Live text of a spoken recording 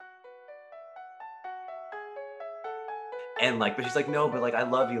And like, but she's like, no, but like, I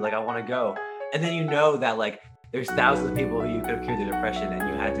love you. Like, I want to go. And then you know that like, there's thousands of people who you could have cured their depression and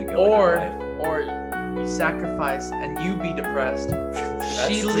you had to go. Or you sacrifice and you be depressed.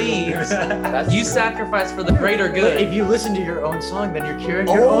 She leaves. You sacrifice for the greater good. But if you listen to your own song, then you're curing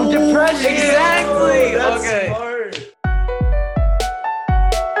your own depression. Exactly. That's Okay. smart.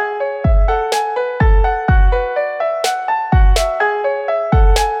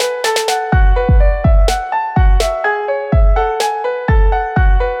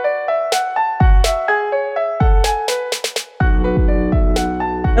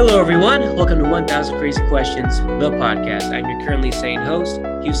 Hello, everyone. Welcome to 1000 Crazy Questions, the podcast. I'm your currently sane host,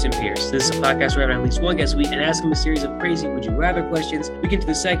 Houston Pierce. This is a podcast where I have at least one guest a week and ask them a series of crazy would you rather questions. We get to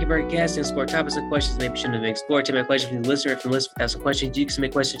the second of our guests and explore topics of questions maybe shouldn't have been explored. Take my question from the listener. From the listener, ask some questions. You can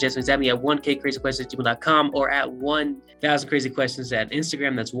submit questions just at me at 1kcrazyquestions@gmail.com or at 1000 Crazy Questions at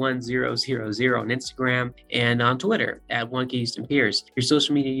Instagram. That's 1000 on Instagram and on Twitter at 1K Houston Pierce. Your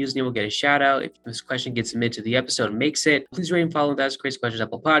social media username will get a shout out if this question gets submitted to the episode and makes it. Please rate and follow 1000 Crazy Questions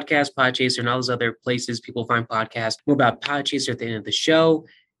Apple Podcasts, Podchaser, and all those other places people find podcasts. More about Podchaser at the end of the show.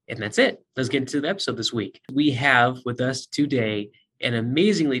 And that's it. Let's get into the episode this week. We have with us today an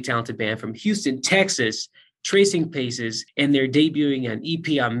amazingly talented band from Houston, Texas, Tracing Paces, and they're debuting an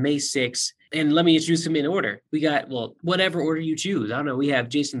EP on May 6th. And let me introduce them in order. We got, well, whatever order you choose. I don't know. We have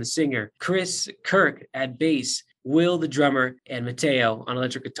Jason the singer, Chris Kirk at bass, Will the drummer, and Mateo on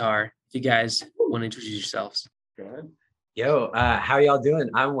electric guitar. If you guys want to introduce yourselves. Go ahead. Yo, how y'all doing?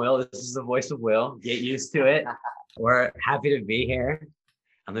 I'm Will. This is the voice of Will. Get used to it. We're happy to be here.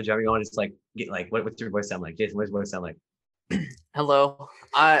 I'm the drummer. You want to just like get like what's your voice sound like? Jason, what's your voice sound like? Hello.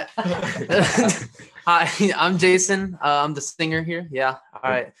 Hi, I'm Jason. I'm the singer here. Yeah.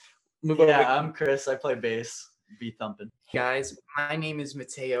 All right. I'm Chris. I play bass. Be thumping. Guys, my name is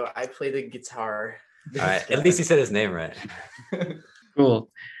Mateo. I play the guitar. All right. At least he said his name right. Cool.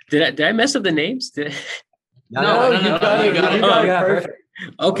 Did I mess up the names? No, you got it. You got it. Perfect.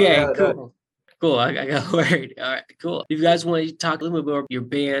 Okay, Oh, cool. Cool. I got worried. All right, cool. If you guys want to talk a little bit about your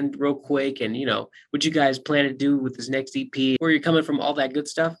band real quick and, you know, what you guys plan to do with this next EP, where you're coming from, all that good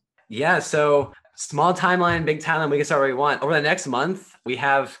stuff. Yeah. So small timeline, big timeline. We can start where we want. Over the next month, we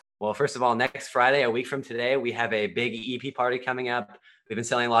have, well, first of all, next Friday, a week from today, we have a big EP party coming up. We've been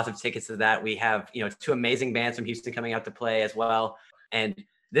selling lots of tickets to that. We have, you know, two amazing bands from Houston coming out to play as well. And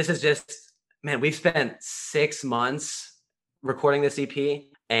this is just, man, we've spent 6 months recording this EP.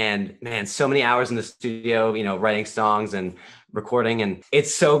 And man, so many hours in the studio, you know, writing songs and recording. And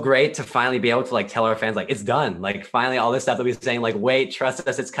it's so great to finally be able to like tell our fans, like, it's done. Like finally all this stuff that we've been saying, like, wait, trust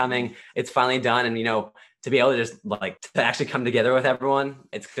us, it's coming. It's finally done. And, you know, to be able to just like to actually come together with everyone,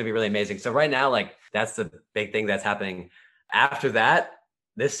 it's going to be really amazing. So right now, like that's the big thing that's happening. After that,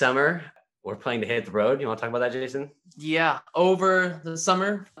 this summer, we're planning to hit the road. You want to talk about that, Jason? Yeah. Over the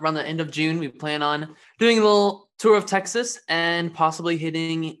summer, around the end of June, we plan on doing a little tour of Texas and possibly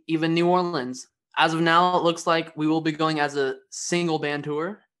hitting even New Orleans. As of now, it looks like we will be going as a single band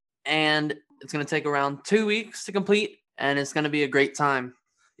tour, and it's going to take around 2 weeks to complete, and it's going to be a great time.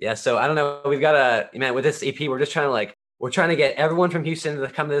 Yeah. So I don't know. We've got man, with this EP, we're just trying to get everyone from Houston to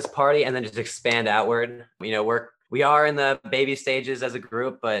come to this party and then just expand outward. You know, we are in the baby stages as a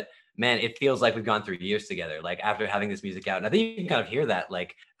group, but man, it feels like we've gone through years together, like after having this music out. And I think you can kind of hear that.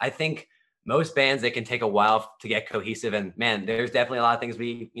 Like, I think most bands, it can take a while to get cohesive. And man, there's definitely a lot of things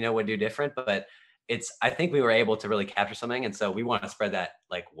we, you know, would do different, but I think we were able to really capture something. And so we want to spread that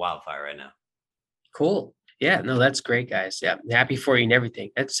like wildfire right now. Cool. Yeah, no, that's great, guys. Yeah, happy for you and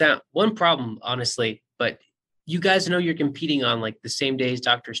everything. That's one problem, honestly, but you guys know you're competing on like the same day as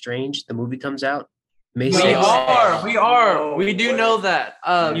Doctor Strange, the movie comes out. May 6th. We are. We do know that.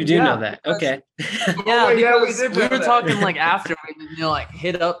 You do know that. Okay. Yeah, we were that. talking like after we, you know, like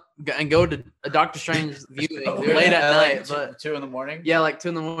hit up and go to a Doctor Strange viewing late at night, but 2 a.m. yeah, like 2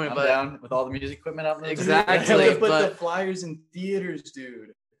 a.m. I'm but down with all the music equipment out. Exactly, Put but- the flyers in theaters,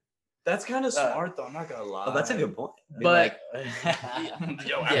 dude. That's kind of smart, though. I'm not gonna lie. Oh, that's a good point. But Yeah.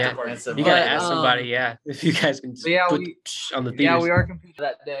 You gotta ask somebody, yeah, if you guys can put on the theaters. yeah, we are competing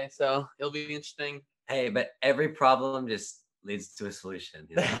that day, so it'll be interesting. Hey, but every problem just leads to a solution.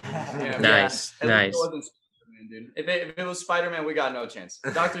 You know? Yeah, Nice. It wasn't Spider-Man, dude. If it was Spider-Man, we got no chance.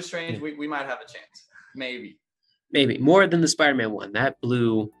 Doctor Strange, we might have a chance. Maybe more than the Spider-Man one. That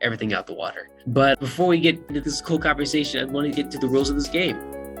blew everything out the water. But before we get into this cool conversation, I want to get to the rules of this game.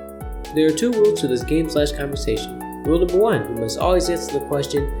 There are 2 rules to this game/conversation. Rule number 1, you must always answer the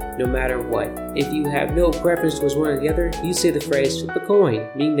question no matter what. If you have no preference towards one or the other, you say the phrase flip a coin,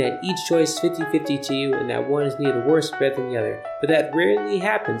 meaning that each choice is 50-50 to you and that one is neither worse or better than the other. But that rarely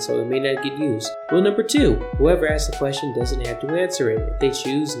happens, so it may not get used. Rule number 2, whoever asks the question doesn't have to answer it if they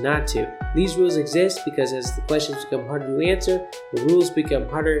choose not to. These rules exist because as the questions become harder to answer, the rules become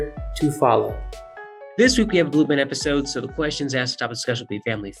harder to follow. This week we have a Blue Band episode, so the questions asked the top of discussion will be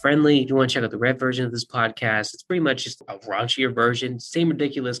family friendly. If you want to check out the red version of this podcast, it's pretty much just a raunchier version, same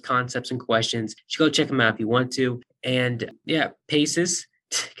ridiculous concepts and questions. You should go check them out if you want to. And yeah, Paces,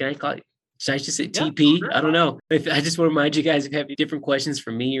 can I call it? Should I just say TP? Sure. I don't know. I just want to remind you guys if you have any different questions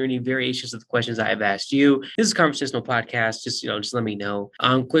for me or any variations of the questions I have asked you. This is a conversational podcast. Just let me know.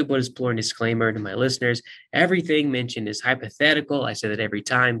 Quick but important disclaimer to my listeners. Everything mentioned is hypothetical. I say that every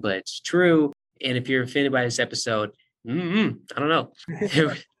time, but it's true. And if you're offended by this episode, I don't know.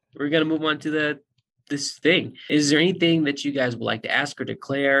 We're going to move on to this thing. Is there anything that you guys would like to ask or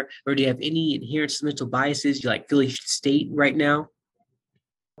declare? Or do you have any inherent mental biases you feel you should state right now?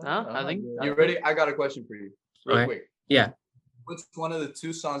 No, I think. You ready? I got a question for you. Real quick. Yeah. Which one of the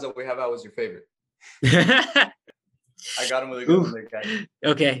 2 songs that we have out was your favorite? I got him with a good one, guy.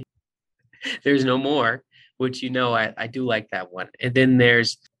 Okay. There's No More, which I do like that one. And then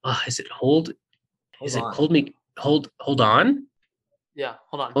there's, is it Hold? Is it Hold Me? Hold On? Yeah,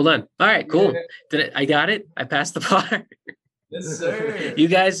 Hold On. Hold On. All right, cool. I got it. I passed the bar. Yes, sir. You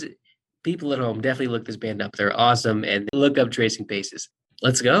guys, people at home, definitely look this band up. They're awesome. And look up Tracing Paces.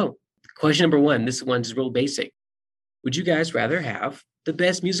 Let's go. Question number 1. This one's real basic. Would you guys rather have the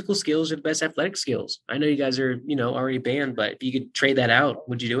best musical skills or the best athletic skills? I know you guys are, already banned, but if you could trade that out,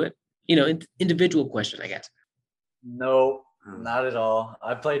 would you do it? Individual question, I guess. No, not at all.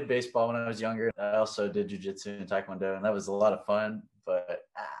 I played baseball when I was younger. I also did jiu-jitsu and taekwondo, and that was a lot of fun. But,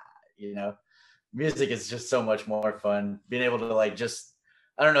 music is just so much more fun. Being able to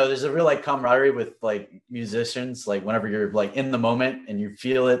I don't know, there's a real camaraderie with musicians, whenever you're in the moment and you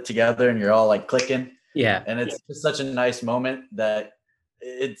feel it together and you're all clicking. Yeah. And it's just such a nice moment that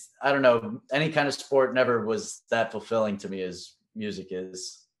I don't know, any kind of sport never was that fulfilling to me as music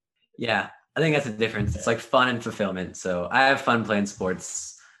is. Yeah, I think that's the difference. It's fun and fulfillment. So I have fun playing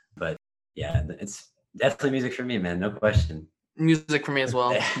sports, but yeah, it's definitely music for me, man. No question. Music for me as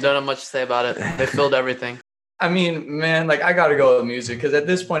well. Don't have much to say about it. They filled everything. I mean, man, I got to go with music because at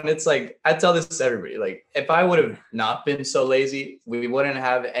this point, it's I tell this to everybody. If I would have not been so lazy, we wouldn't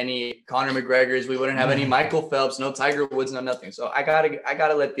have any Conor McGregors. We wouldn't have any Michael Phelps, no Tiger Woods, no nothing. So I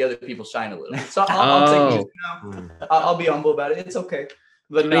gotta let the other people shine a little. So I'll take music now. I'll be humble about it. It's okay.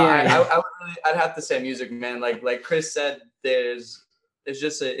 But no, I'd have to say music, man. Like Chris said, there's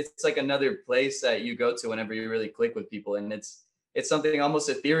just it's another place that you go to whenever you really click with people. And it's something almost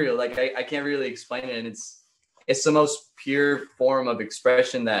ethereal. I can't really explain it. And it's the most pure form of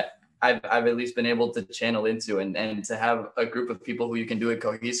expression that I've at least been able to channel into, and to have a group of people who you can do it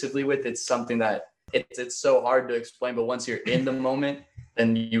cohesively with. It's something that it's so hard to explain, but once you're in the moment,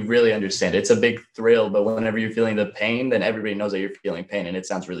 then you really understand. It's a big thrill, but whenever you're feeling the pain, then everybody knows that you're feeling pain, and it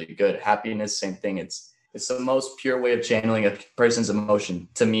sounds really good. Happiness, same thing. It's the most pure way of channeling a person's emotion,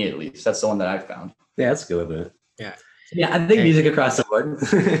 to me at least. That's the one that I found. Yeah, that's good with it. Yeah. Yeah, I think music across the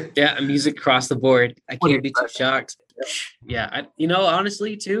board. Yeah, music across the board. I can't be too shocked. Yeah,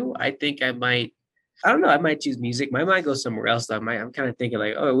 honestly, too, I think I might choose music. My mind goes somewhere else, though. I'm kind of thinking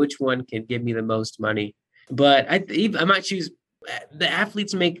which one can give me the most money? But I might choose the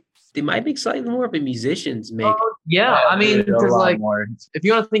athletes they might make slightly more, but musicians make. Yeah, I mean, because if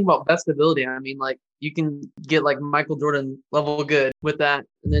you want to think about best ability, I mean, you can get Michael Jordan level good with that,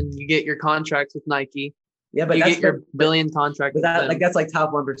 and then you get your contracts with Nike. Yeah, but you that's get your billion contract. But that's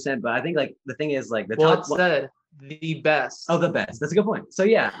top 1%. But I think the thing is the top. Well, said the best. Oh, the best. That's a good point. So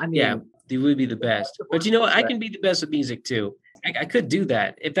yeah, I mean, yeah, they would be the best. But you know what? I can be the best with music too. I could do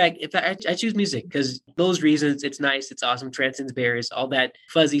that. In fact, I choose music because those reasons. It's nice. It's awesome. Transcends barriers. All that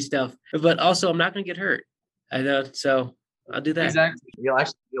fuzzy stuff. But also, I'm not going to get hurt. I know. So I'll do that. Exactly. You'll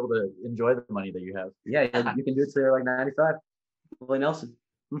actually be able to enjoy the money that you have. Yeah, you can do it to 95. Willie Nelson.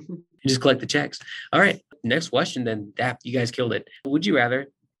 You just collect the checks. All right. Next question then. You guys killed it. Would you rather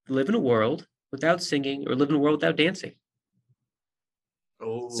live in a world without singing or live in a world without dancing?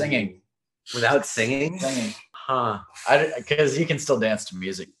 Oh. Singing. Without singing? Singing. Huh. Because you can still dance to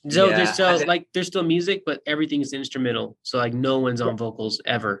music. So there's still music, but everything is instrumental. So no one's on vocals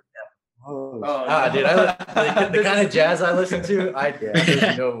ever. Dude, the kind of jazz I listen to,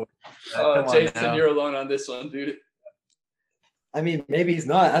 there's no. Jason, you're alone on this one, dude. I mean, maybe he's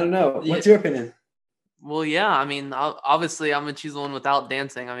not. I don't know. What's your opinion? Well, yeah. I mean, obviously, I'm gonna choose the one without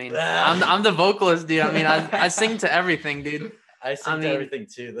dancing. I mean, I'm the vocalist, dude. I mean, I sing to everything, dude. I sing to everything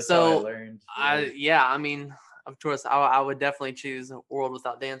too. That's so how I learned. I mean, of course, I would definitely choose World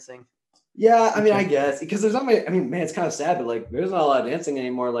Without Dancing. Yeah, I mean, I guess because there's not many. I mean, man, it's kind of sad, but like, there's not a lot of dancing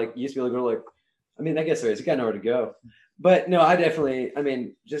anymore. Like, you used to be able to go like, I mean, I guess there is. You got nowhere to go. But no, I definitely. I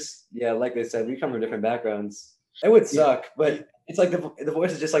mean, just like they said, we come from different backgrounds. It would suck, but it's like the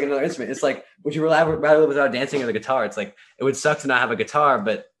voice is just like another instrument. It's like, would you rather live without dancing or the guitar? It's like it would suck to not have a guitar,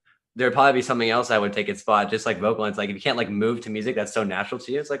 but there'd probably be something else that would take its spot, just like vocal. It's like if you can't like move to music that's so natural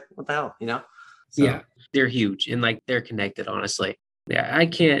to you, it's like what the hell, you know? So. Yeah, they're huge and like they're connected. Honestly, yeah, I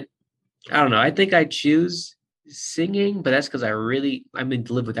don't know. I think I choose singing, but that's because I'm meant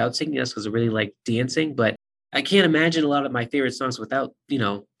to live without singing. That's because I really like dancing, but I can't imagine a lot of my favorite songs without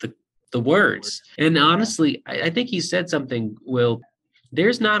the words. And honestly, I think you said something, Will.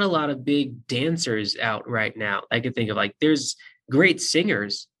 There's not a lot of big dancers out right now. I can think of like there's great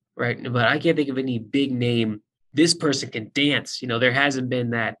singers, right? But I can't think of any big name. This person can dance. There hasn't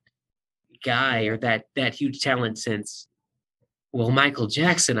been that guy or that huge talent since, well, Michael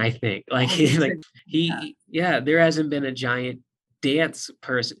Jackson, I think. Like there hasn't been a giant dance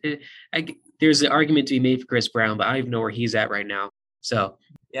person. There's an argument to be made for Chris Brown, but I don't even know where he's at right now. So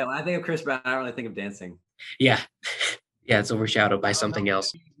yeah, when I think of Chris Brown, I don't really think of dancing. Yeah. Yeah, it's overshadowed by something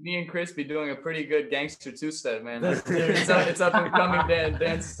else. Me and Chris be doing a pretty good gangster two-step, man. It's up and coming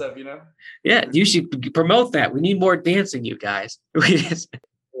dance stuff, Yeah, you should promote that. We need more dancing, you guys.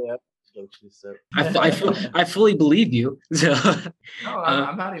 Yeah. I fully believe you. So no,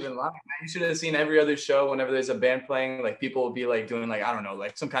 I'm not even lying. You should have seen every other show whenever there's a band playing, like people will be like doing like, I don't know,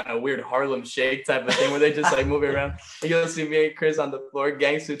 like some kind of weird Harlem Shake type of thing where they just like move it around. And you'll see me and Chris on the floor,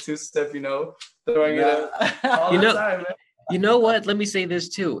 gangster two-step, throwing it up all the time, man. You know what? Let me say this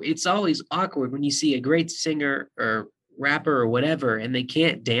too. It's always awkward when you see a great singer or rapper or whatever and they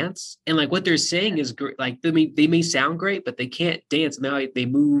can't dance, and like what they're saying is great. Like they may sound great, but they can't dance. Now they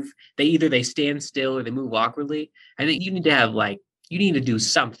move, they stand still or they move awkwardly. I think you need to do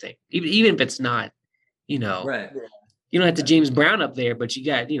something, even if it's not right. You don't have to James Brown up there, but you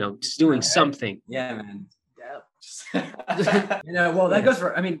got just doing something. Yeah, man. Well, that goes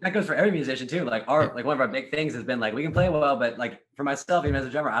for every musician too. Like one of our big things has been like we can play well, but like for myself, even as a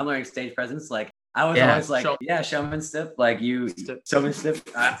drummer, I'm learning stage presence. Like I was always like, showmanship. Like showmanship.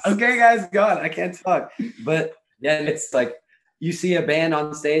 Okay, guys, God, I can't talk. But yeah, it's like you see a band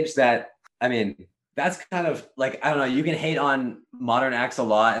on stage that, I mean, that's kind of like, I don't know, you can hate on modern acts a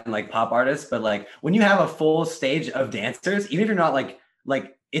lot and like pop artists, but like when you have a full stage of dancers, even if you're not like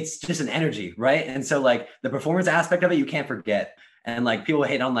it's just an energy, right? And so like the performance aspect of it, you can't forget. And like people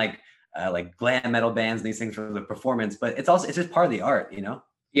hate on like glam metal bands and these things for the performance, but it's just part of the art,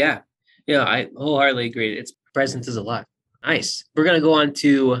 Yeah, I wholeheartedly agree. Its presence is a lot. Nice. We're gonna go on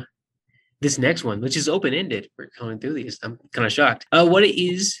to this next one, which is open-ended. We're going through these. I'm kind of shocked. What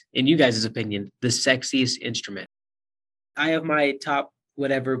is, in you guys' opinion, the sexiest instrument? I have my top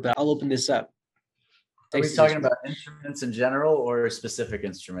whatever, but I'll open this up. Are we talking about instruments in general or specific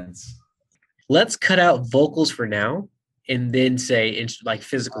instruments? Let's cut out vocals for now and then say like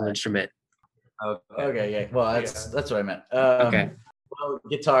physical instrument. Okay, yeah. Well, that's what I meant. Okay. Well,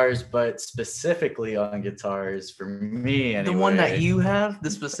 guitars, but specifically on guitars for me anyway. The one that you have, the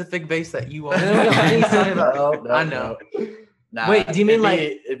specific bass that you own. I know. Nah, wait, do you mean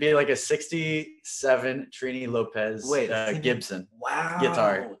it'd be like a 67 Trini Lopez Gibson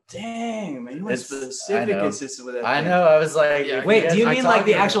guitar. Dang, man, you went specific with that. I know. I was like, wait, do you mean like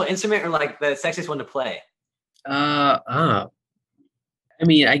the actual instrument or like the sexiest one to play? I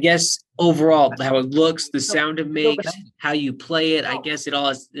mean, I guess overall how it looks, the sound it makes, how you play it, I guess it all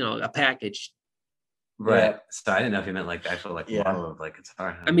is, a package. Right. Yeah. So I didn't know if you meant like the actual model of like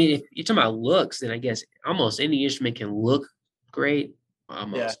guitar. I mean, if you're talking about looks, then I guess almost any instrument can look great.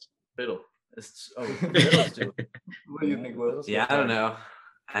 Almost. Yeah. Fiddle. Fiddles too. What do you think, Will? Yeah, I don't know.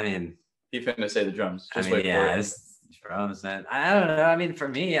 I mean, you finna say the drums. Just wait for it. It's drums, man. I don't know. I mean, for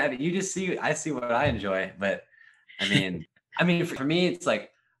me, I see what I enjoy, but I mean, for me, it's like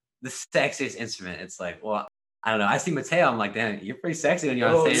the sexiest instrument. It's like, well, I don't know. I see Mateo. I'm like, damn, you're pretty sexy when you're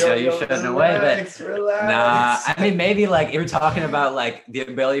on stage. So you shouldn't away. But nah, I mean, maybe like you're talking about like the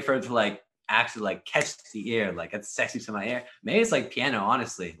ability for it to like actually like catch the ear, like it's sexy to my ear. Maybe it's like piano,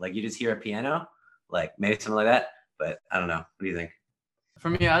 honestly. Like you just hear a piano, like maybe something like that. But I don't know. What do you think? For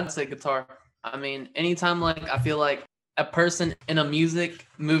me, I'd say guitar. I mean, anytime like I feel like a person in a music,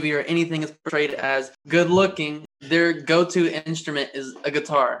 movie, or anything is portrayed as good looking, their go-to instrument is a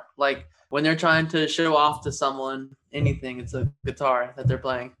guitar. Like when they're trying to show off to someone anything, it's a guitar that they're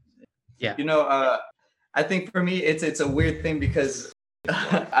playing. Yeah. I think for me, it's a weird thing because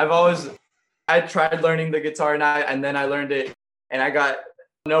I tried learning the guitar and then I learned it and I got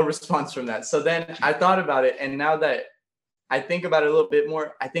no response from that. So then I thought about it, and now that I think about it a little bit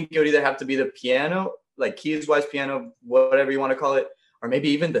more, I think it would either have to be the piano, like keys-wise piano, whatever you want to call it, or maybe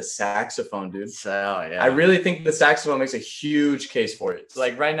even the saxophone, dude. So yeah, I really think the saxophone makes a huge case for it.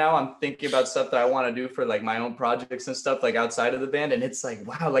 Like right now, I'm thinking about stuff that I want to do for like my own projects and stuff like outside of the band, and it's like,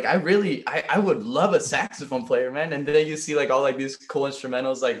 wow, like I would love a saxophone player, man. And then you see like all like these cool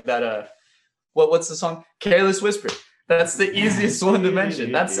instrumentals like that. What's the song? Careless Whisper. That's the easiest one to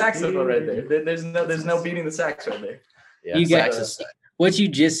mention. That's saxophone right there. There's no beating the sax right there. yeah, You sax guys- is- What you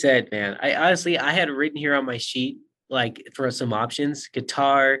just said, man. I had written here on my sheet, like for some options: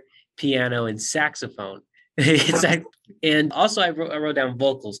 guitar, piano, and saxophone. It's like, and also I wrote down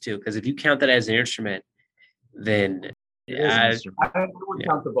vocals too, because if you count that as an instrument, then it is an instrument. I would Yeah.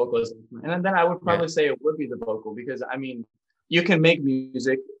 count the vocal as an instrument. And then I would probably say it would be the vocal because I mean, you can make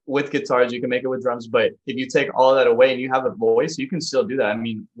music with guitars, you can make it with drums, but if you take all that away and you have a voice, you can still do that. I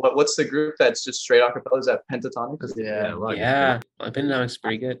mean, what's the group that's just straight acapella? Is that Pentatonics? Yeah, yeah, Pentatonics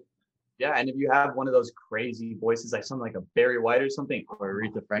pretty good. Yeah, and if you have one of those crazy voices, like something like a Barry White or something, or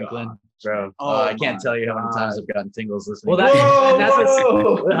Aretha Franklin, God. bro. Oh I can't tell you how many times God. I've gotten tingles listening. Well, to that's it. and that's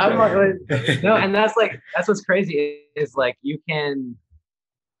Whoa! what's I'm like, no, and that's what's crazy is like you can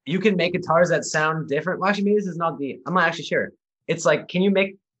make guitars that sound different. Well, actually, maybe this is not I'm not actually sure. It's like, can you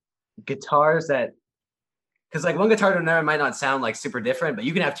make guitars that, because like one guitar to another might not sound like super different, but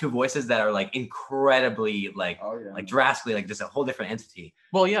you can have two voices that are like incredibly like drastically like just a whole different entity.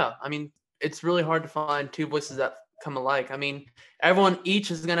 Well, yeah. I mean, it's really hard to find two voices that come alike. I mean, everyone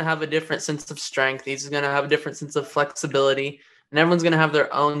each is going to have a different sense of strength. Each is going to have a different sense of flexibility, and everyone's going to have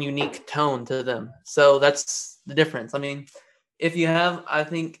their own unique tone to them. So that's the difference. I mean, if you have, I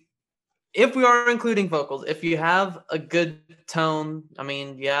think, if we are including vocals, if you have a good tone, I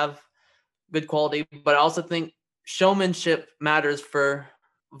mean, you have good quality, but I also think showmanship matters for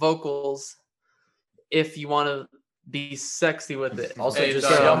vocals if you want to be sexy with it. Also, Hey, just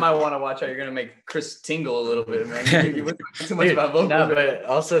y'all might want to watch how you're gonna make Chris tingle a little bit, man. You too much Dude, about vocals. no, but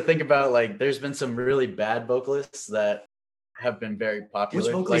also think about like there's been some really bad vocalists that have been very popular.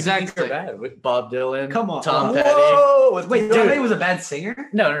 Which vocals like Exactly. you think are bad? With Bob Dylan, Come on. Tom Petty. Whoa! Wait, Dude. Tom Petty was a bad singer?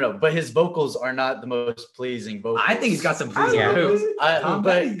 No, but his vocals are not the most pleasing vocals. I think he's got some I pleasing don't know. vocals. Tom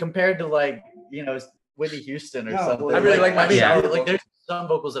but Petty. compared to like Whitney Houston or No, something, I really like my yeah, shower like there's some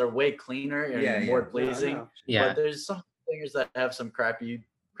vocals that are way cleaner and more pleasing. Yeah. But there's some singers that have some crappy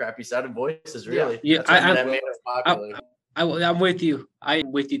sounding voices. Really, Yeah, That's what I- that made us popular. I'm with you.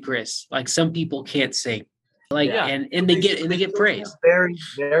 I'm with you, Chris. Like some people can't sing, like Yeah. and they get praise. Very,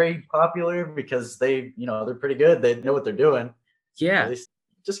 very popular because they, they're pretty good. They know what they're doing. At Yeah, least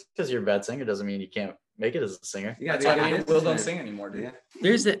just because you're a bad singer doesn't mean you can't make it as a singer. You gotta That's be why honest, Will don't man. sing anymore, dude. Yeah.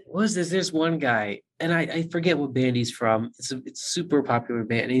 there's one guy, and I forget what band he's from. It's a super popular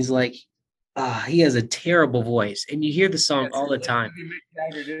band, and he's like, he has a terrible voice, and you hear the song all the time.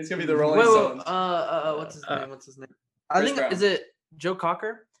 It's gonna be the Wait, Rolling wait, Stones. what's his name? What's his name? I Chris think Brown. is it Joe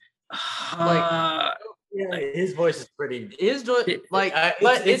Cocker? Yeah, his voice is pretty. Is Joe like? It's-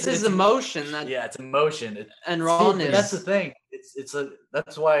 but it's his it's- emotion that Yeah, it's emotion. and See, rawness. that's the thing.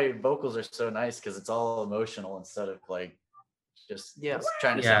 That's why vocals are so nice because it's all emotional instead of like just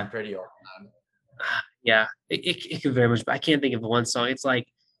trying to Yeah. sound pretty all the time. Yeah, it could very much. But I can't think of one song. It's like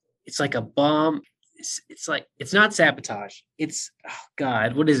a bomb. It's like it's not Sabotage. It's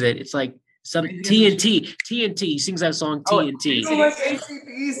God. What is it? It's like some TNT. TNT. He sings that song TNT.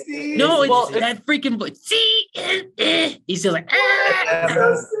 AC/DC. No, it's Well, that freaking TNT. He's still like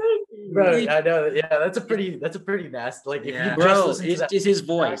Bro, I know. Yeah, that's a pretty nasty. Like if you just bro. listen to that, It's his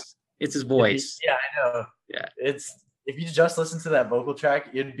voice. It's his voice. Yeah, I know. Yeah. It's if you just listen to that vocal track,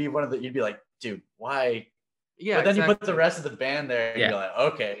 you'd be like, dude, why? yeah, But then you put the exactly. rest of the band there, and Yeah. you're like,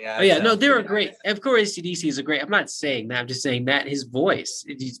 okay, yeah. Oh yeah, no, sounds they were pretty great. nice. Of course, AC/DC is a great. I'm not saying that. I'm just saying that his voice,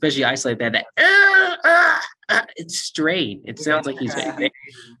 especially isolate that, it's strained. It sounds like he's. No.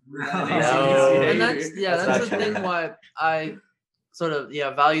 And that's That's that's not the thing true. why I sort of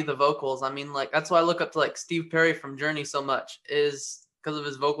value the vocals. I mean, like that's why I look up to like Steve Perry from Journey so much is because of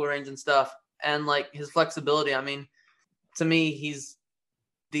his vocal range and stuff and like his flexibility. I mean, to me, he's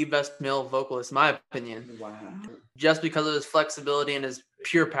the best male vocalist, in my opinion, Wow. just because of his flexibility and his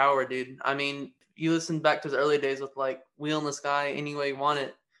pure power, dude. I mean, you listen back to his early days with like Wheel in the Sky, Any Way You Want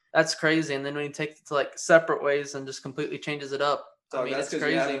It. That's crazy. And then when he takes it to like separate ways and just completely changes it up, Dog, I mean, that's it's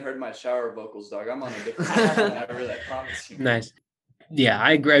because you crazy. haven't heard my shower vocals, dog. I'm on a different level than I really promise you. Nice. Yeah,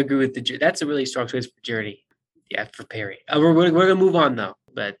 I agree with that's a really strong choice for Journey. Yeah, for Perry. We're gonna move on though.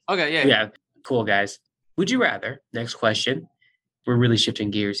 But Okay, yeah, cool guys. Would you rather, next question, we're really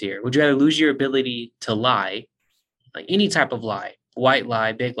shifting gears here. Would you rather lose your ability to lie, like any type of lie, white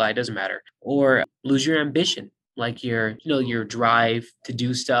lie, big lie, doesn't matter, or lose your ambition, like your drive to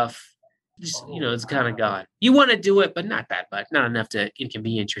do stuff? Just, it's kind of God. You want to do it, but not that much, not enough to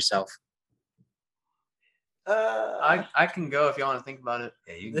inconvenience yourself. I can go if you want to think about it.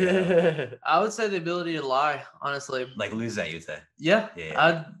 Yeah, you go. I would say the ability to lie, honestly. Like lose that, you'd say. Yeah, Yeah.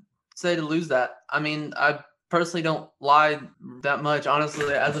 I'd say to lose that. I mean, I personally don't lie that much,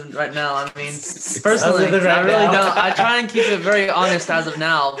 honestly, as of right now. I mean, personally, As of right I really now. don't. I try and keep it very honest as of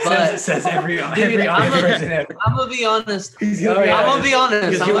now, but says every Dude, honest person ever. I'm gonna be honest. Oh, yeah. I'm gonna be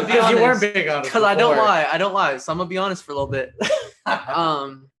honest. I'm gonna be You weren't honest. big on it Because I don't before. lie. I don't lie. So I'm gonna be honest for a little bit.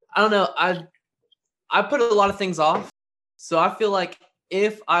 I don't know. I put a lot of things off. So I feel like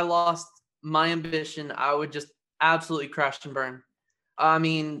if I lost my ambition, I would just absolutely crash and burn. I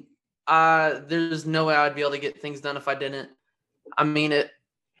mean, there's no way I'd be able to get things done if I didn't. I mean it.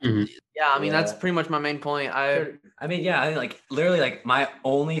 Mhm. Yeah, I mean that's Yeah. pretty much my main point. I mean, yeah, I mean, like literally, like my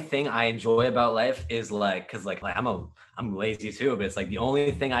only thing I enjoy about life is like, cause like I'm lazy too, but it's like the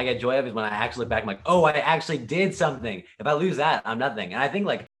only thing I get joy of is when I actually look back, I'm like, oh, I actually did something. If I lose that, I'm nothing. And I think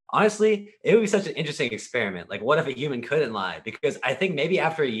like honestly, it would be such an interesting experiment. Like, what if a human couldn't lie? Because I think maybe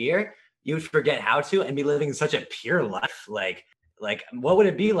after a year, you would forget how to and be living such a pure life. Like what would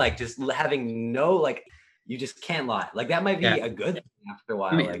it be like just having no like? You just can't lie. Like that might be Yeah. a good thing after a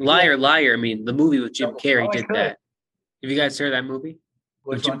while. I mean, like, Liar, Liar. I mean, the movie with Jim Carrey I did could. that. Have you guys heard that movie?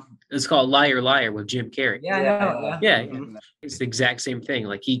 Which Jim- one? It's called Liar, Liar with Jim Carrey. Yeah, I know. Yeah. Mhm. It's the exact same thing.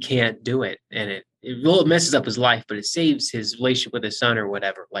 Like he can't do it, and it messes up his life, but it saves his relationship with his son or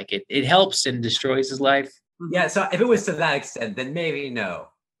whatever. Like it helps and destroys his life. Yeah, so if it was to that extent, then maybe no.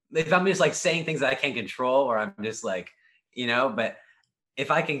 If I'm just like saying things that I can't control, or I'm just like, but if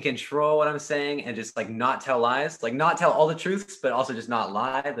I can control what I'm saying and just like not tell lies, like not tell all the truths, but also just not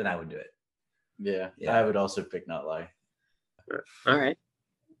lie, then I would do it. Yeah, Yeah. I would also pick not lie. All right.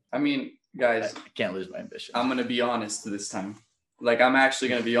 I mean, guys, I can't lose my ambition. I'm gonna be honest this time. Like I'm actually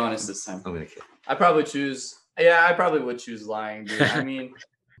gonna be honest this time. I'm gonna kill. I probably would choose lying, dude. I mean,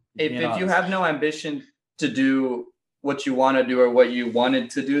 if Being you honest. have no ambition to do what you want to do or what you wanted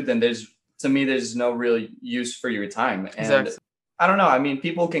to do, then there's no real use for your time. And Exactly. I don't know. I mean,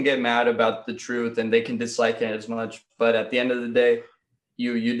 people can get mad about the truth and they can dislike it as much, but at the end of the day,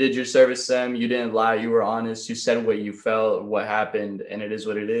 you did your service to them. You didn't lie. You were honest. You said what you felt, what happened, and it is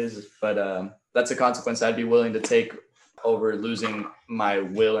what it is. But that's a consequence I'd be willing to take over losing my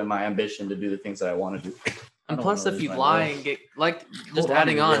will and my ambition to do the things that I want to do. And don't plus, wanna if lose you my lie will. and get like just Hold on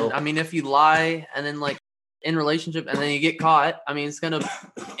adding to on, your will. I mean, if you lie and then like in relationship and then you get caught, I mean, it's gonna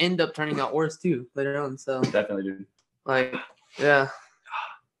end up turning out worse too later on. So Definitely, dude. like, yeah,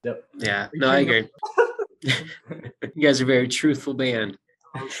 Yeah. No, I agree. You guys are a very truthful band.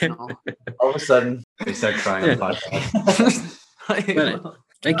 All of a sudden, We start crying on the podcast. But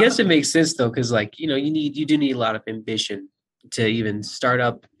I guess it makes sense though, because like you do need a lot of ambition to even start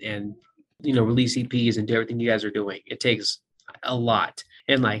up and release EPs and do everything you guys are doing. It takes a lot,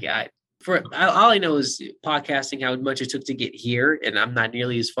 and like all I know is podcasting, how much it took to get here, and I'm not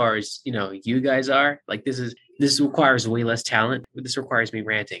nearly as far as you guys are. Like this requires way less talent, but this requires me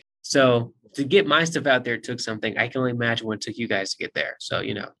ranting. So to get my stuff out there, it took something. I can only imagine what it took you guys to get there. So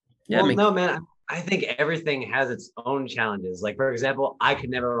yeah, Well, makes- no, man. I think everything has its own challenges. Like, for example, I could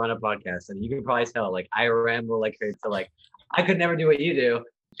never run a podcast, and you can probably tell. Like, I ramble like crazy. So, like, I could never do what you do,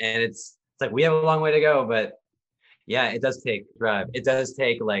 and it's like we have a long way to go. But yeah, it does take drive. It does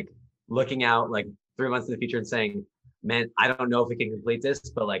take like looking out like 3 months in the future and saying, "Man, I don't know if we can complete this,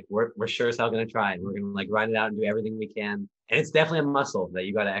 but like we're sure as hell gonna try, and we're gonna like ride it out and do everything we can." And it's definitely a muscle that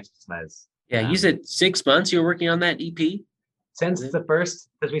you got to exercise. yeah. You said 6 months you were working on that E EP. Since we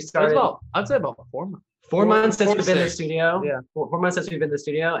It's started. about, I'd say about 4 months. 4 months since 4 to we've been in the 6. studio. Yeah. 4 months since we've been in the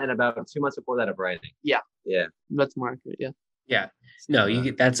studio, and about 2 months before that of writing. That's more accurate. Yeah.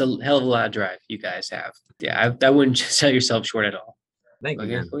 No, that's a hell of a lot of drive you guys have. Yeah, I wouldn't sell yourself short at all. Thank you.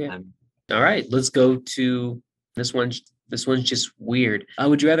 Okay, Man. okay. I'm- All right, let's go to this one. This one's just weird.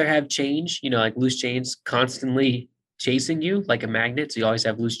 Would you rather have change, like loose chains constantly chasing you like a magnet, so you always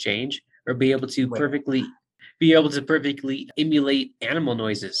have loose change, or be able to Wait. perfectly emulate animal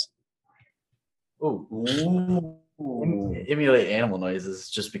noises? ooh, emulate animal noises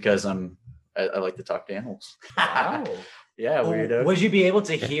just because I like to talk to animals. Wow. Yeah, weirdo. Would you be able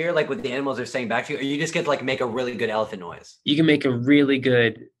to hear like what the animals are saying back to you, or you just get to like make a really good elephant noise? You can make a really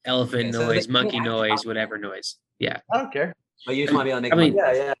good elephant Okay, so noise, they- monkey yeah, noise, whatever noise. Yeah, I don't care. But you just want to be able to make. I mean,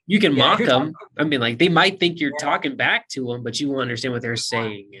 money. Yeah. you can Yeah, mock you're them. I mean, like they might think you're talking back to them, but you won't understand what they're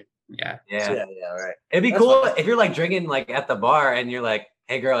saying. Yeah. Yeah. Yeah, right. It'd be That's cool fine. if you're like drinking like at the bar and you're like,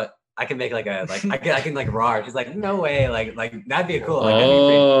 hey girl, I can make like a like I can like roar. She's like, no way, like that'd be cool. Like, that'd be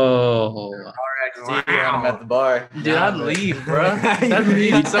pretty- Oh, See, I'm at the bar. Dude, Nah, I'd but- leave, bro. That'd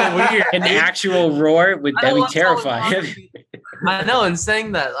be so weird. an actual roar would I that don't be want someone terrifying? talking to me. I know, and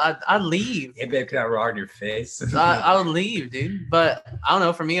saying that, I'd leave. Hey babe, can I roar in your face? I would leave, dude. But I don't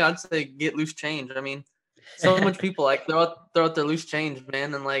know. For me, I'd say get loose change. I mean, so much people like throw out their loose change,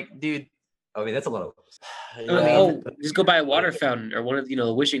 man, and like, dude, I mean, that's a little. Yeah. Oh, just go by a water fountain or one of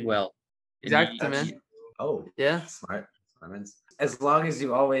the wishing well. And exactly, man. Oh, Yeah. smart. As long as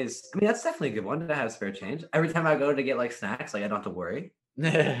you always, I mean, that's definitely a good one to have spare change. Every time I go to get like snacks, like I don't have to worry.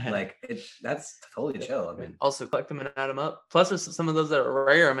 Like that's totally chill. I mean, Also collect them and add them up. Plus, there's some of those that are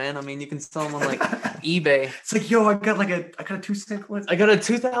rare, man. I mean, you can sell them on like eBay. it's like, yo, I got a 2 cent one. I got a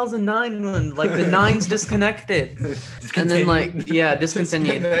 2009 one. Like the nine's disconnected, and then like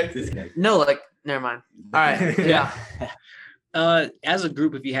discontinued. No, like never mind. All right, yeah. As a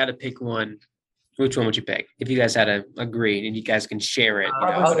group, if you had to pick one, which one would you pick? If you guys had to agree and you guys can share it, you know,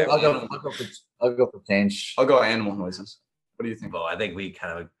 I'll whatever. go for change. I'll go animal noises. What do you think? Well, I think we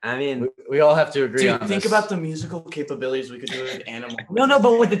kind of. I mean, We all have to agree Dude, on think this. about the musical capabilities we could do with animal. no,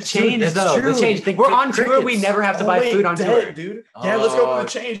 but with the change that's though, true. the change. Think We're on tour. crickets. We never have to Oh, buy wait, food on tour. dead, dude. Yeah, let's go for the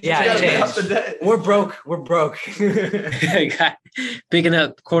change. Yeah, we gotta pay change. off the debt. We're broke. We're broke. Picking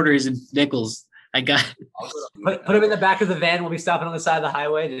up quarters and nickels. I got put them in the back of the van. We'll be stopping on the side of the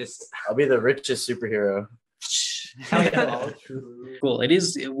highway. Just I'll be the richest superhero. cool. It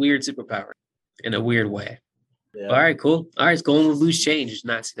is a weird superpower in a weird way. Yeah. All right, cool. All right, it's going with loose change. Did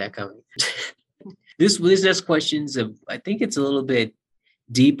not see that coming. This next question's I think it's a little bit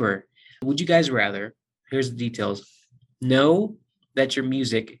deeper. Would you guys rather? Here's the details. Know that your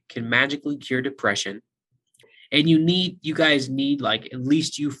music can magically cure depression, and you guys need like at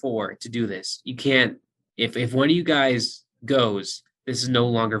least you four to do this. You can't if one of you guys goes, this is no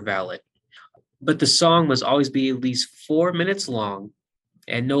longer valid. But the song must always be at least 4 minutes long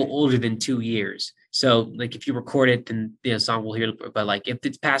and no older than 2 years. So like if you record it, then the song will hear, but like if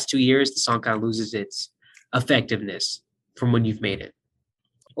it's past 2 years, the song kind of loses its effectiveness from when you've made it.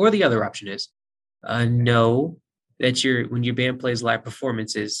 Or the other option is know that when your band plays live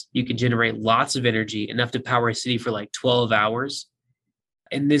performances, you can generate lots of energy, enough to power a city for like 12 hours.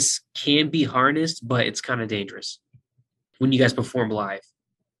 And this can be harnessed, but it's kind of dangerous when you guys perform live.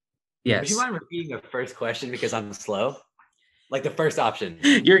 Would Yes. you mind repeating the first question because I'm slow? Like the first option.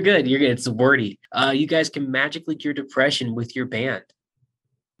 You're good. It's wordy. You guys can magically cure depression with your band,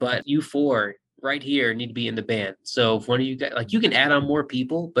 but you four right here need to be in the band. So if one of you guys, like, you can add on more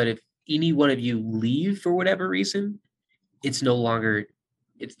people, but if any one of you leave for whatever reason, it's no longer.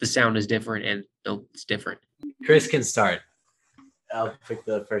 The sound is different, and no, it's different. Chris can start. I'll pick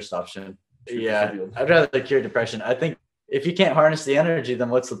the first option. Yeah, I'd rather cure depression. I think if you can't harness the energy, then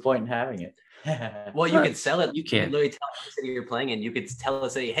what's the point in having it? Well, you can sell it. You can. literally tell the city you're playing, and you could tell the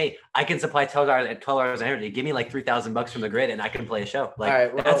city, "Hey, I can supply 12 hours of energy. Give me like $3,000 from the grid, and I can play a show." Like All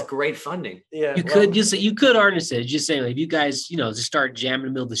right, well- that's great funding. Yeah, You could harness it. Just saying, like, if you guys, just start jamming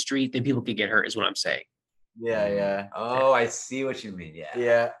in the middle of the street, then people could get hurt. Is what I'm saying. Yeah. Oh, I see what you mean.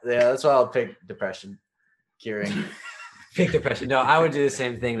 Yeah. That's why I'll pick depression, curing. Pick depression. No, I would do the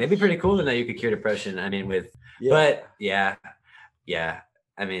same thing. It'd be pretty cool to know you could cure depression. I mean, Yeah. but yeah.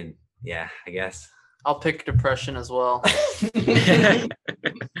 I mean, yeah, I guess. I'll pick depression as well.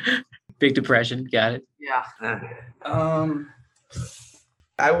 Big depression. Got it. Yeah.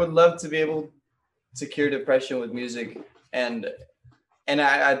 I would love to be able to cure depression with music, and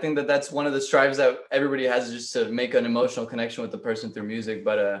I think that's one of the strives that everybody has, is just to make an emotional connection with the person through music.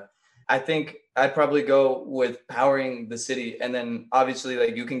 But I think I'd probably go with powering the city, and then obviously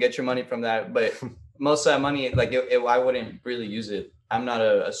like you can get your money from that, but most of that money, like I wouldn't really use it. I'm not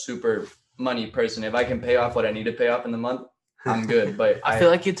a super money person. If I can pay off what I need to pay off in the month, I'm good. But I feel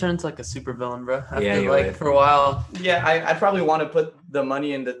like you turned into like a super villain, bro. I Yeah, feel you like would. for a while. yeah, I probably want to put the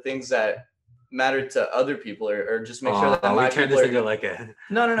money into things that matter to other people, or just make sure that we my turned people this are into good. like a.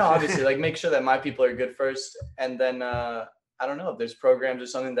 No, obviously, like make sure that my people are good first, and then I don't know if there's programs or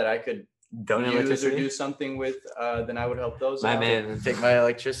something that I could Donate use or electricity. do something with, then I would help those My out. man. Take my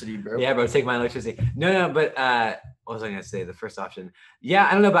electricity, bro. Yeah, bro, take my electricity. No, but what was I gonna say? The first option. Yeah,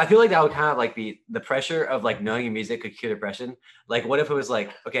 I don't know, but I feel like that would kind of like be the pressure of like knowing your music could cure depression. Like, what if it was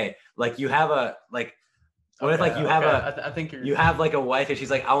like, okay, like you have a like, what if like you have a I think you're. you have like a wife and she's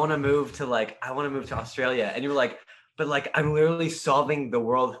like, I want to move to Australia, and you're like, but like I'm literally solving the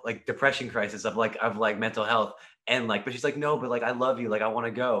world like depression crisis of like mental health, and like, but she's like, no, but like I love you, like I want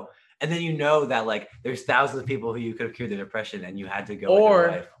to go. and then you know that like there's thousands of people who you could have cured their depression, and you had to go with your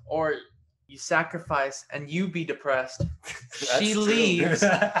wife. Or you sacrifice and you be depressed. She true. leaves.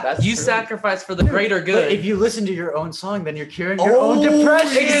 That's You true. sacrifice for the greater good. But if you listen to your own song, then you're curing your own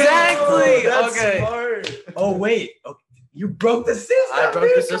depression. Exactly. That's Okay. smart. Oh wait, okay. You broke the system. I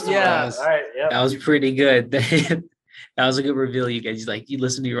broke the system. Yeah. All right. Yeah. That was pretty good. That was a good reveal, you guys. Like, you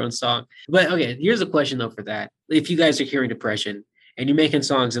listen to your own song. But okay, here's a question though for that. If you guys are curing depression and you're making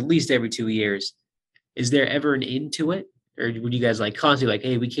songs at least every 2 years, is there ever an end to it? Or would you guys like constantly like,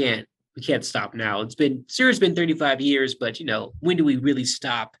 hey, we can't stop now? It's been 35 years, but when do we really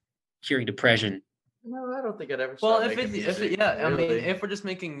stop curing depression? No, I don't think I'd ever. well, stop if making it, music, I mean, really. if we're just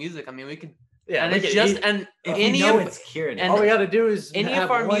making music, I mean, we could. Yeah, and we it's could just eat- and If any you know of it's cured. and- all we got to do is any have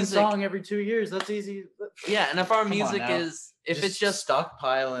of our one music- song every 2 years. That's easy. yeah, and if our Come on music now. is if it's just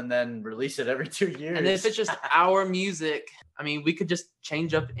stockpile and then release it every 2 years. and if it's just our music, I mean, we could just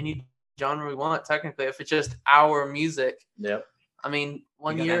change up any genre we want. Technically, if it's just our music, Yep. I mean,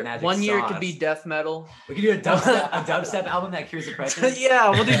 one You got that year magic it could be sauce. death metal. we could do a dubstep album that cures depression. Yeah,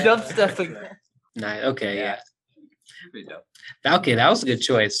 we'll do dubstep. Nah, okay, yeah. Pretty dope. Okay, that was a good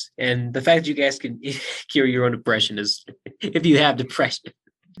choice. And the fact that you guys can cure your own depression is, if you have depression,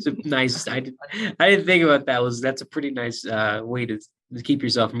 it's a nice. I didn't think about that. That's a pretty nice way to keep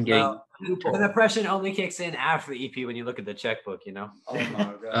yourself from getting. Well, the depression only kicks in after the EP when you look at the checkbook, you know? Oh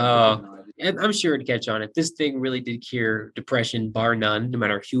my god. Oh. And I'm sure it'd catch on. If this thing really did cure depression, bar none, no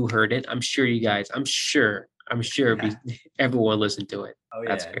matter who heard it, I'm sure everyone listened to it. Oh,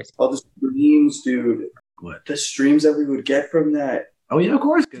 That's great. All the streams, dude. What? The streams that we would get from that. Oh, yeah, of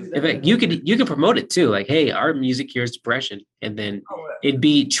course. In fact, you could promote it too. Like, hey, our music cures depression, and then it'd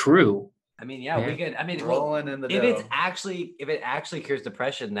be true. I mean, yeah, we Yeah. could. I mean, well, Rolling in the if dough. it actually cures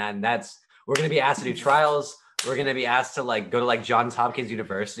depression, then we're gonna be asked to do trials. We're gonna be asked to like go to like Johns Hopkins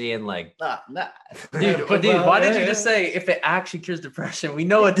University and like. Nah. Dude, why did you just say if it actually cures depression? We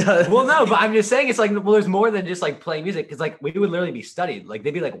know it does. Well, no, but I'm just saying it's like, well, there's more than just like playing music, because like we would literally be studied. Like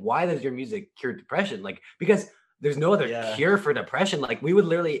they'd be like, why does your music cure depression? Like because there's no other Yeah. cure for depression. Like we would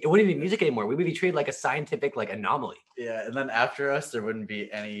literally, it wouldn't be music anymore. We would be treated like a scientific like anomaly. Yeah, and then after us, there wouldn't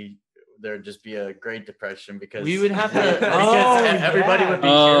be any. There'd just be a Great Depression because We would have to- because Oh, everybody yeah. would be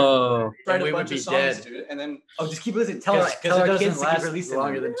cured. Oh, And Write we a would bunch be of songs, dead. dude, and then Oh, just keep listening. Tell Because our it kids doesn't to keep last releasing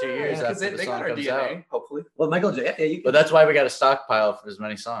longer them. than 2 years because after the they got song our comes DNA, out. hopefully. Well, Michael, yeah, you can But that's why we got to stockpile for as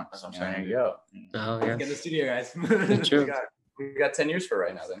many songs. That's what I'm There saying. you go. oh yeah, get in the studio, guys. true. We got 10 years for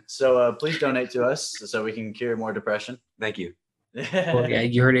right now then. So please donate to us so we can cure more depression. Thank you. Well, yeah,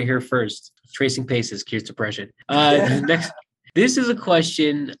 you heard it here first. Tracing paces cures depression. Next, this is a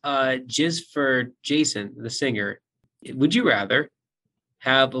question just for Jason, the singer. Would you rather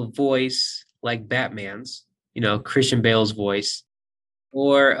have a voice like Batman's, Christian Bale's voice,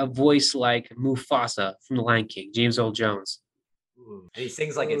 or a voice like Mufasa from The Lion King, James Earl Jones? And he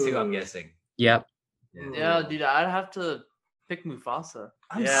sings like it too, I'm guessing. Yep. Yeah, dude, I'd have to pick Mufasa.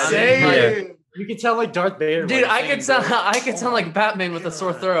 Yeah, saying. dude, you can tell like Darth Vader. Dude, while I you're could singing, sound bro. I could sound like Batman with a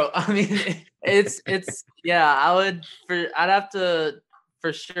sore throat. I mean, it's yeah. I'd have to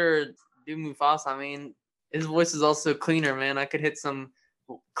for sure do Mufasa. I mean, his voice is also cleaner, man. I could hit some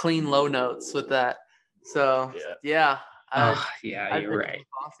clean low notes with that. So yeah, Oh, yeah, I'd you're pick right.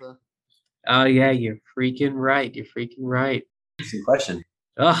 Mufasa. Oh, yeah, you're freaking right. You're freaking right. Interesting question.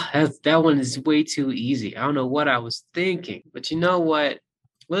 Oh, that one is way too easy. I don't know what I was thinking, but you know what?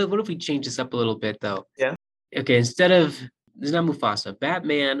 What if we change this up a little bit, though? Yeah. Okay, instead of, it's not Mufasa,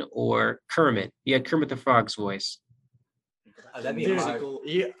 Batman or Kermit. You had Kermit the Frog's voice. That'd be Dude, hard.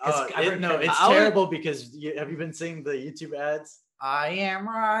 it's I've heard it's I would- terrible because have you been seeing the YouTube ads? I am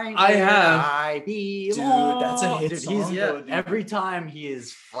right. I where have. I belong. Dude, that's a hit Dude, song, yeah, though, dude. every time he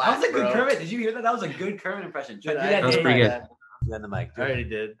is flat. That was a good bro. Kermit. Did you hear that? That was a good Kermit impression. Dude, Do I that That was in pretty mic. good. Do that in the mic. I already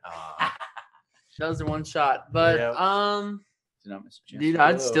did. That was a one shot. But Yeah. dude,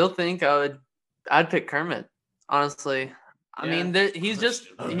 I'd still think I'd pick Kermit. Honestly, I Yeah. mean, he's just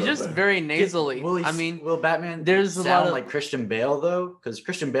very nasally. I mean, will Batman there's a sound lot of- like Christian Bale though? Because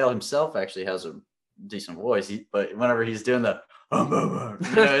Christian Bale himself actually has a decent voice. But whenever he's doing the,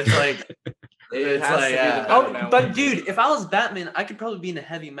 it's like it's has like to be yeah. the oh, Batman but one. dude, if I was Batman, I could probably be in a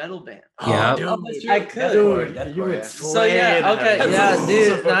heavy metal band. Yeah. dude, Oh, that's true. I That's could. cool. Dude, That's you cool, would yeah. So yeah, okay, yeah,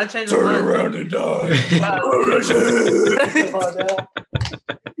 dude. Then I changed my mind. and die.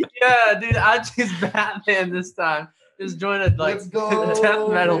 Yeah, dude, I choose Batman this time. Just join a like Let's go. death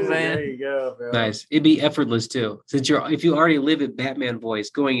metal Dude, band. There you go, bro. Nice. It'd be effortless, too. If you already live in Batman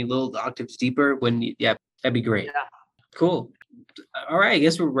voice, going a little octaves deeper, that'd be great. Yeah. Cool. All right, I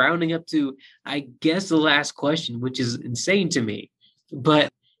guess we're rounding up to, the last question, which is insane to me.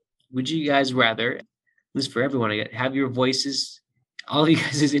 But would you guys rather, at least for everyone, have your voices, all of you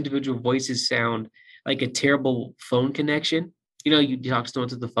guys' individual voices sound like a terrible phone connection? You know, you talk to someone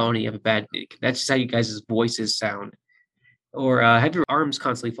through the phone and you have a bad, that's just how you guys' voices sound. Or have your arms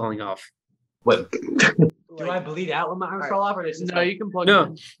constantly falling off. What? Do I bleed out when my arms fall off, or is No, you can plug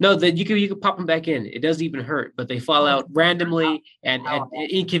them in. No, that you can pop them back in. It doesn't even hurt, but they fall out randomly and at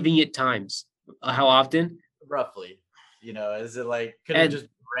inconvenient times. How often? Roughly. You know, is it like could it just be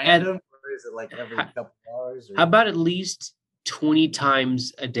random, or is it like every couple hours? Or... How about at least 20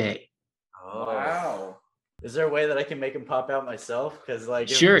 times a day? Oh. Wow. Is there a way that I can make them pop out myself? Because like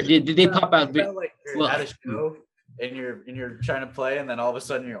Sure, they pop out. Like you're Well, at a show and you're trying to play, and then all of a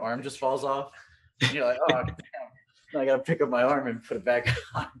sudden your arm just falls off, and you're like, oh, damn. I gotta pick up my arm and put it back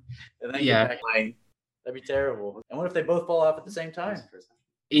on, and then get back playing. That'd be terrible. And what if they both fall off at the same time?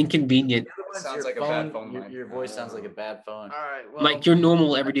 Inconvenient. Sounds like a bad phone line. Your voice sounds like a bad phone. All right. Well, Like your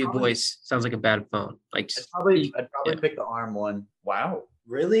normal everyday voice sounds like a bad phone. Like I'd probably pick the arm one. Wow.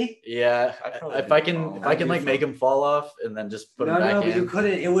 Really? Yeah, if I can like make them fall off and then just put them back No, in. but you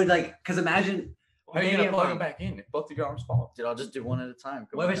couldn't. It would like, because imagine. How are you gonna plug them back in if both of your arms fall? Dude, I'll just do one at a time.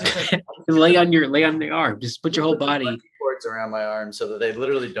 What if it's just like, lay on the arm. Just put your whole body. cords around my arm so that they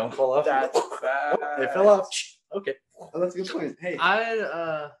literally don't fall off. That's bad. They fell off. Okay. Oh, that's a good point. Hey,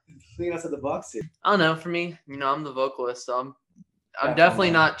 I'd thinking outside the box here. I don't know. For me, I'm the vocalist, so I'm Yeah, definitely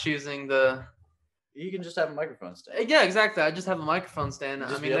I'm not choosing the. You can just have a microphone stand. Yeah, exactly. I just have a microphone stand.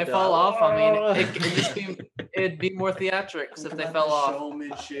 Just I be mean, up they there fall like, off. I mean, it'd be more theatrics if they fell off.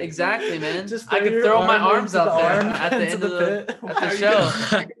 Showmanship. Exactly, man. Just I could your throw my arm arms into out the there arm at the into end of the pit. at the show.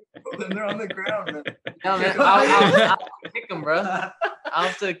 Then they're on the ground. Man. Yeah, man. I'll kick them, bro. I'll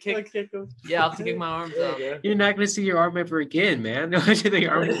have to kick. them. Yeah, I'll have to kick my arms out. You're not gonna see your arm ever again, man. Your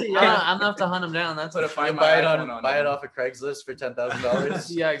arm- I'm gonna have to hunt them down. That's Put a what find Buy it iPhone on buy it off of Craigslist for $10,000.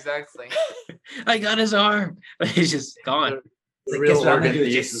 Yeah, exactly. I got his arm. It's just gone. The guess what I'm gonna organ do with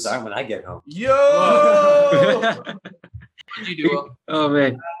thieves. Jason's arm when I get home? Yo. What'd you do? Will? Oh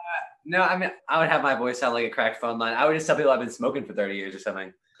man. No, I mean, I would have my voice sound like a cracked phone line. I would just tell people I've been smoking for 30 years or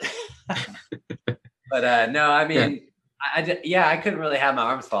something. But no, I mean, I couldn't really have my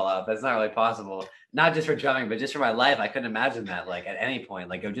arms fall off. That's not really possible. Not just for drumming, but just for my life. I couldn't imagine that, like, at any point.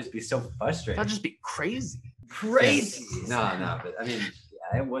 Like, it would just be so frustrating. That'd just be crazy. Crazy. No, but I mean,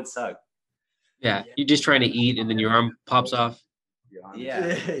 yeah, it would suck. Yeah, you're just trying to eat and then your arm pops off.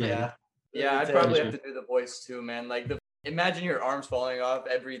 Yeah. Yeah. Yeah, I'd probably have to do the voice too, man. Like imagine your arms falling off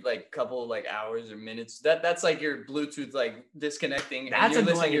every like couple like hours or minutes. That's like your Bluetooth like disconnecting. That's and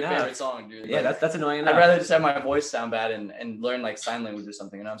you're listening to annoying your enough. favorite song, dude. Yeah, Like, that's annoying enough. I'd rather just have my voice sound bad and learn like sign language or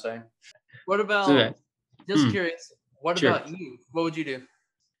something. You know what I'm saying? What about? So, Just curious. What Sure. about you? What would you do?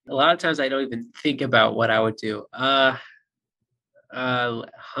 a lot of times I don't even think about what I would do. I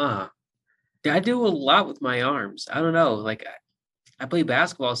do a lot with my arms. I don't know. Like I play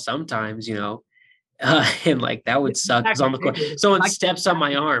basketball sometimes, you know, and like that would suck because on the court, someone steps on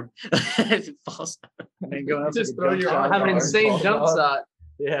my arm. It falls. Just throw your arm. Have an insane jump shot.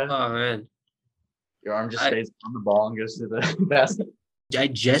 Yeah. Oh man. Your arm just stays on the ball and goes to the basket. I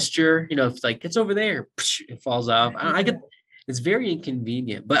gesture, you know, if like it's over there, it falls off. I could. It's very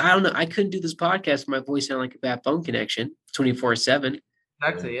inconvenient, but I don't know. I couldn't do this podcast. My voice sounded like a bad phone connection, 24/7.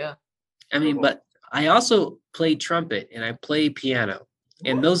 Exactly. Yeah. I mean, but I also play trumpet and I play piano,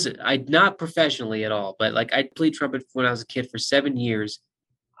 and those I not professionally at all, but like I played trumpet when I was a kid for 7 years,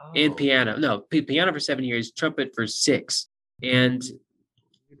 and piano. No, piano for 7 years, trumpet for 6, and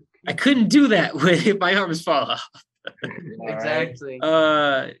I couldn't do that if my arms fall off. Exactly.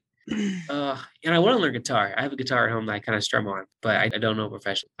 And I want to learn guitar. I have a guitar at home that I kind of strum on, but I don't know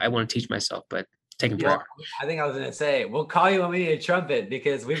professionally. I want to teach myself, but it's taking forever. I think I was gonna say we'll call you when we need a trumpet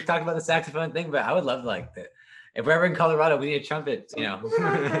because we've talked about the saxophone thing, but I would love like that. If we're ever in Colorado, we need a trumpet. You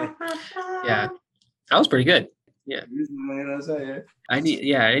know. Yeah, that was pretty good. I need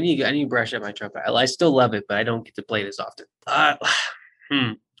to brush up my trumpet. I still love it, but I don't get to play this often. I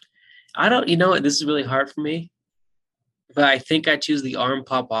don't. You know what? This is really hard for me, but I think I choose the arm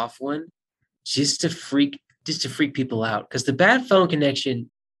pop off one, just to freak people out. Because the bad phone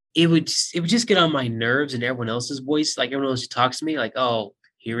connection, it would just get on my nerves, and everyone else's voice, like everyone else who talks to me, like, oh,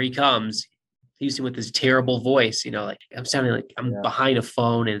 here he comes. He's with this terrible voice, you know, like I'm sounding like I'm behind a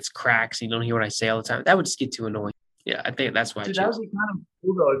phone and it's cracks. And you don't hear what I say all the time. That would just get too annoying. Yeah, I think that's why. Dude, I that choose. would be kind of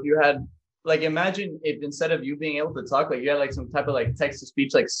cool though if you had like imagine if instead of you being able to talk, like you had like some type of like text to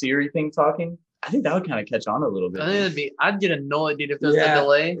speech like Siri thing talking. I think that would kind of catch on a little bit. I think I'd get annoyed, dude, if there's a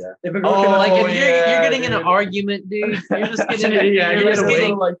delay. Yeah. If we're Oh, Like if yeah, you're getting in an dude. argument, dude, you're just getting you're you're just getting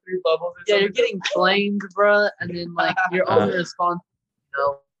getting like 3 bubbles. Or you're something. getting flamed, bro, and then like your only response, you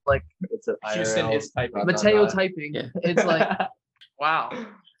know, It's a Houston IRL. is typing. Mateo typing. Yeah. It's like, wow.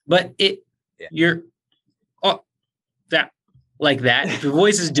 But Yeah. you're that like that. If your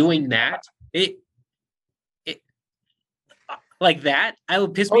voice is doing that, it like that, I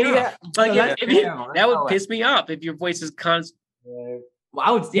would piss me off. Like No, that would piss me off if your voice is Well,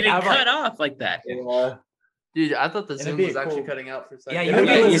 I would getting yeah, cut off like that. Dude, I thought the It'd Zoom be was actually cool. cutting out for a second. Yeah, It'd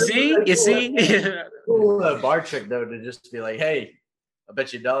be you cool. You see? Cool bar trick though to just be like, hey, I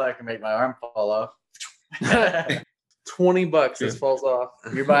bet you $1 I can make my arm fall off. $20 this falls off.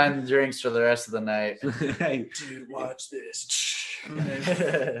 You're buying drinks for the rest of the night. Dude, watch this.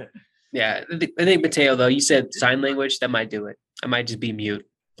 Yeah, I think Mateo though. You said sign language. That might do it. I might just be mute,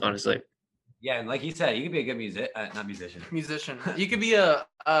 honestly. Yeah, and like you said, you could be a good not musician. Musician. You could be a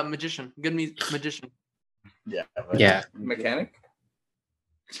magician. Good magician. Yeah. Yeah, Mechanic?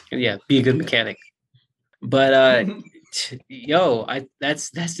 yeah. Be a good mechanic. But yo, that's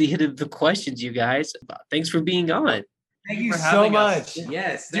the end of the questions, you guys. Thanks for being on. Thank you for so having much. us.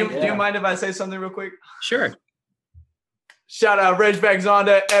 Yes. Do thank you mind if I say something real quick? Sure. Shout out Regback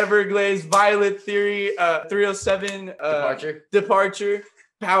Zonda, Everglades, Violet Theory, 307, Departure,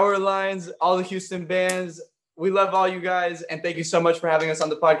 Power Lines, all the Houston bands. We love all you guys, and thank you so much for having us on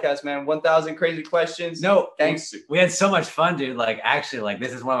the podcast, man. 1,000 crazy questions. No, Thanks. We had so much fun, dude. Like, actually, like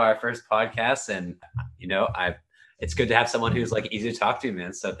this is one of our first podcasts, and it's good to have someone who's like easy to talk to,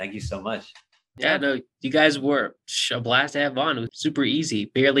 man. So thank you so much. Yeah, no, you guys were a blast to have on. It was super easy,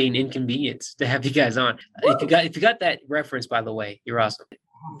 barely an inconvenience to have you guys on. If you got that reference, by the way, you're awesome.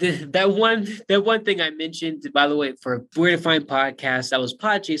 That one thing I mentioned, by the way, for where to find podcasts, that was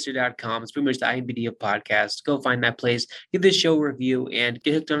podchaser.com. It's pretty much the IMDb of podcasts. Go find that place, give this show a review, and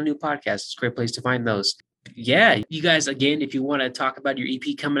get hooked on a new podcast. It's a great place to find those. Yeah, you guys, again, if you want to talk about your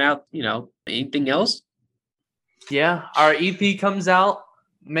EP coming out, anything else? Yeah, our EP comes out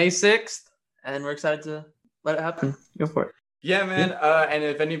May 6th, and we're excited to let it happen. Go for it. Yeah, man. And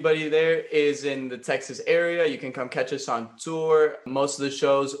if anybody there is in the Texas area, you can come catch us on tour. Most of the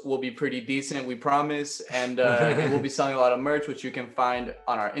shows will be pretty decent, we promise. And we'll be selling a lot of merch, which you can find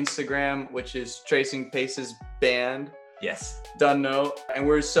on our Instagram, which is Tracing Paces Band. Yes. Done know. And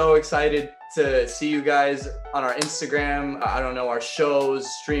we're so excited to see you guys on our Instagram. I don't know, our shows,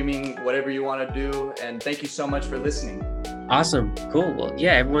 streaming, whatever you want to do. And thank you so much for listening. Awesome. Cool. Well,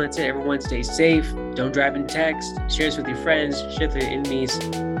 yeah, everyone stay safe. Don't drive and text. Share this with your friends. Share it with your enemies.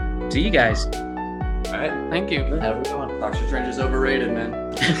 See you guys. All right. Thank you. Have a good one. Doctor Strange is overrated,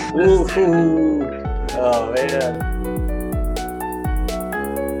 man. Ooh. Oh, man.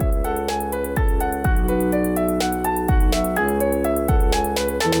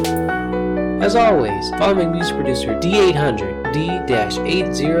 As always, follow my music producer D800,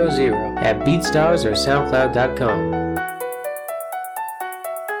 D-800 at BeatStars or SoundCloud.com.